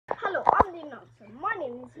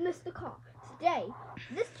name is Mr. Carr. Today,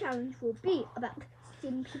 this challenge will be about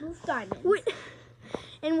stealing people's diamonds.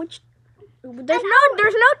 In which there's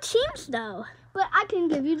no teams though. But I can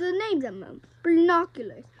give you the names of them.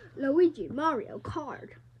 Binoculars, Luigi, Mario,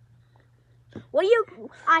 Card.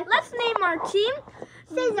 Let's name our team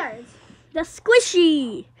Scissors. the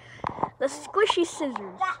Squishy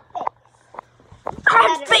Scissors.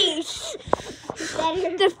 That face.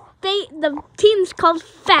 Better. The team's called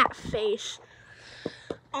Fat Face.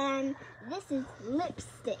 And this is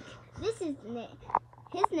Lipstick. His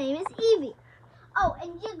name is Evie. Oh,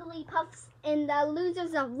 and Jigglypuff's in the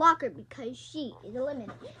Losers of Locker because she is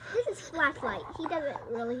eliminated. This is Flashlight. He doesn't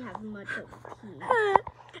really have much of a team.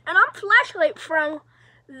 And I'm Flashlight from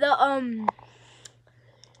the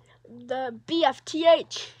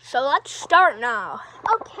BFTH. So let's start now.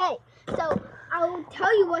 Okay, so I will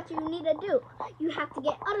tell you what you need to do. You have to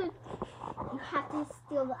steal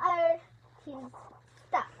the other team's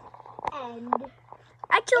stuff. And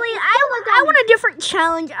Actually, I want a different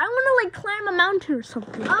challenge. I want to climb a mountain or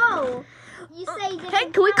something. oh, you say different. Hey,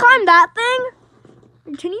 can we climb that thing?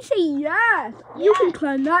 Can you say yes? You can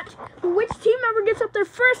climb that. Which team member gets up there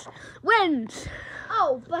first wins.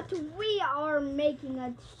 Oh, but we are making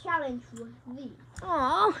a challenge with these.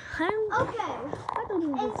 Oh, Okay.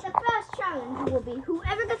 And the first challenge will be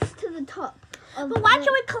whoever gets to the top. But why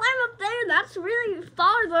can't we climb up there? That's really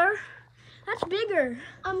farther. That's bigger.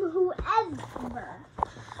 Whoever.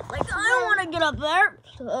 I don't want to get up there.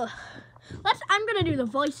 So, I'm gonna do the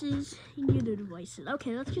voices. You do the voices.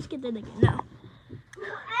 Okay, let's just get there again now.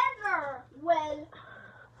 Whoever will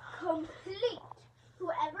go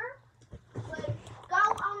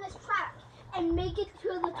on this track and make it to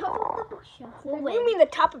the top of the bush. What do you mean the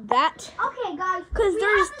top of that? Okay, guys. Because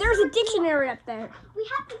there's a dictionary up there. We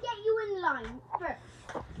have to get you in line first.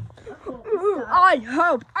 Ooh, I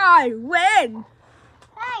hope I win.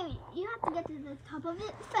 Hey, you have to get to the top of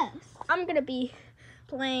it first. I'm gonna be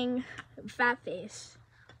playing Fat Face.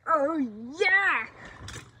 Oh yeah!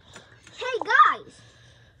 Hey guys,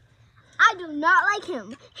 I do not like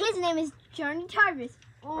him. His name is Johnny Tyrus.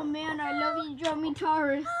 Oh man, I love you, Johnny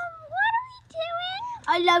Tyrus. What are we doing?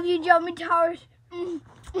 I love you, Johnny Tyrus.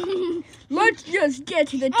 Let's just get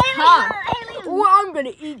to the top. Oh, I'm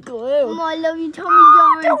gonna eat glue. Oh, I love you, Tommy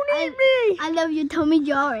Jarvis. Don't eat me. I love you, Tommy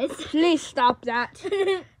Jarvis. Please stop that.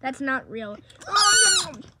 That's not real.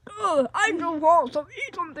 I don't want to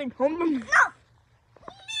eat something. No.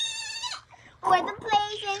 We're the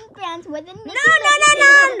players and friends with the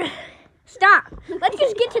No. Stop. Let's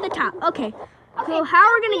just get to the top. Okay. So how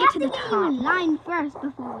are we gonna get to the top? We have to get you in line first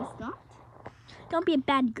before we start. Don't be a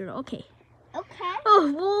bad girl. Okay. Okay.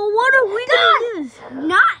 Oh, well, what are we gonna do?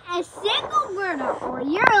 Not a single word or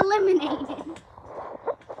you're eliminated.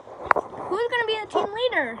 Who's gonna be the team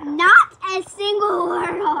leader? Not a single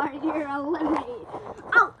word or you're eliminated.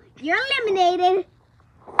 Oh, you're eliminated.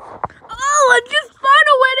 Oh, let's just find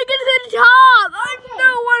a way to get to the top. I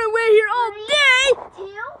don't want to wait here all day.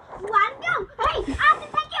 3, 2, 1, go. Hey, I have to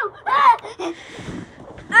take you.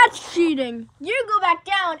 That's cheating. You go back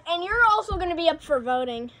down, and you're also going to be up for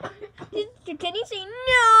voting. Can you say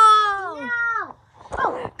no? No.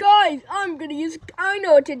 Oh, guys, I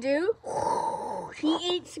know what to do. He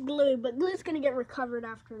eats glue, but glue's going to get recovered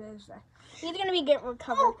after this. He's going to get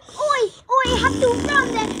recovered. Oh, I have to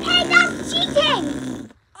run then. Hey, that's cheating.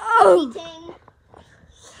 Oh. Cheating.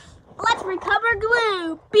 Let's recover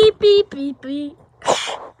glue. Beep, beep, beep, beep.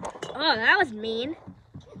 Oh, that was mean.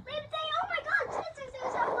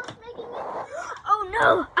 Oh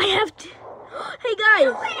no, I have to. Hey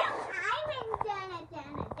guys.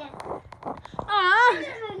 This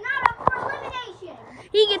is not up for elimination.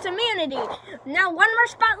 He gets immunity. Now one more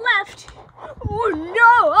spot left. Oh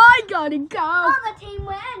no, I gotta go. Oh, the team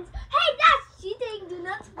wins. Hey, that's cheating. Do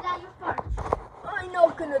not splat your farts. I'm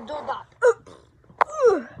not gonna do that.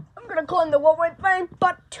 I'm gonna climb the wall with my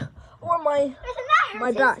butt or my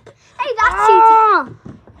back. Hey, that's cheating.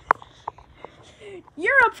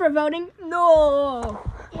 You're up for voting. No.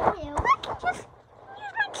 I can just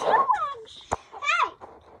use my tail legs. Hey,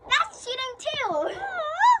 that's cheating too.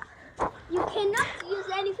 You cannot use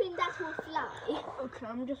anything that will fly. Okay,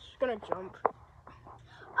 I'm just gonna jump.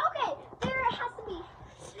 Okay, there has to be.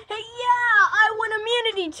 Hey, yeah, I won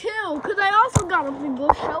immunity too, because I also got a big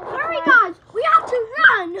bush. Hurry, guys, we have to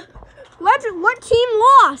run. What team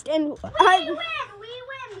lost? And we win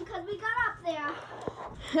because we got up there.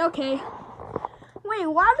 Okay. Wait,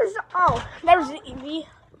 why does... Oh, there's Evie.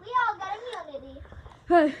 We all got immunity.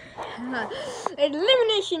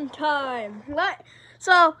 Elimination time.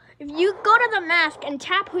 So, if you go to the mask and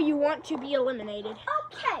tap who you want to be eliminated.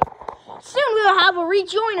 Okay. Soon we'll have a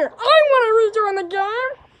rejoiner. I want to rejoin the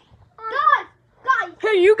game. Guys,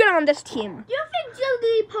 Hey, you get on this team. do you think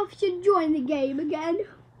Jigglypuff should join the game again?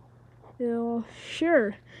 Yeah,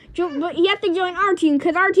 sure. But you have to join our team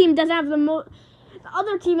because our team doesn't have the most. The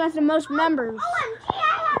other team has the most members. OMG,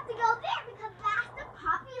 I have to go there because that's the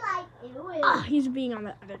puppy like ew. Oh, he's being on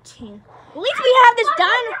the other team. At least we have this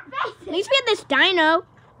dino. At least we have this dino.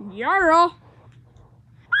 Yarrow.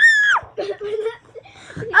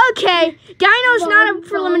 Okay, dino's not up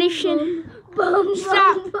for elimination.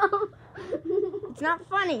 Stop. It's not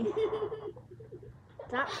funny.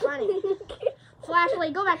 It's not funny.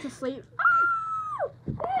 Flashlight, go back to sleep.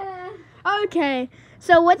 Okay,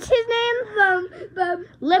 so what's his name?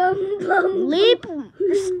 Leap.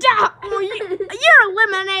 Stop. You're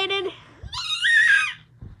eliminated.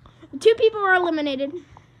 2 people are eliminated.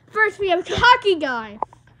 First, we have Hockey Guy.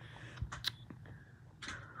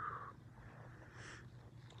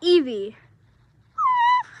 Evie.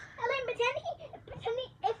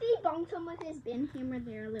 If he bonks him with his bin hammer,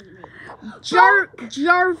 they're eliminated.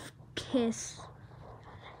 Jarvis.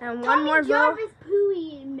 And one more vote. Jarvis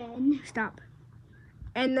Pooey men. Stop.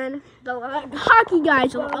 And then the Hockey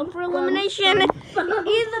Guy's up for elimination. He's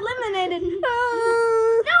eliminated.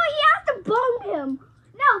 No, he has to bonk him.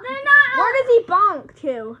 No, they're not. Where does he bonk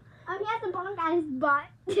to? He has to bonk on his butt.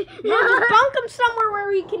 No, just bonk him somewhere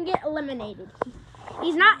where he can get eliminated.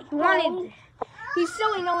 He's not wanted. He's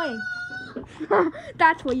so annoying.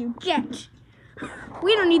 That's what you get.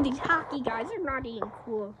 We don't need these hockey guys. They're not even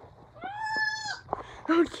cool.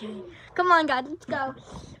 Okay. Come on, guys. Let's go.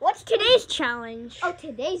 What's today's challenge? Oh,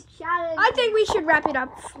 today's challenge. I think we should wrap it up.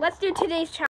 Let's do today's challenge.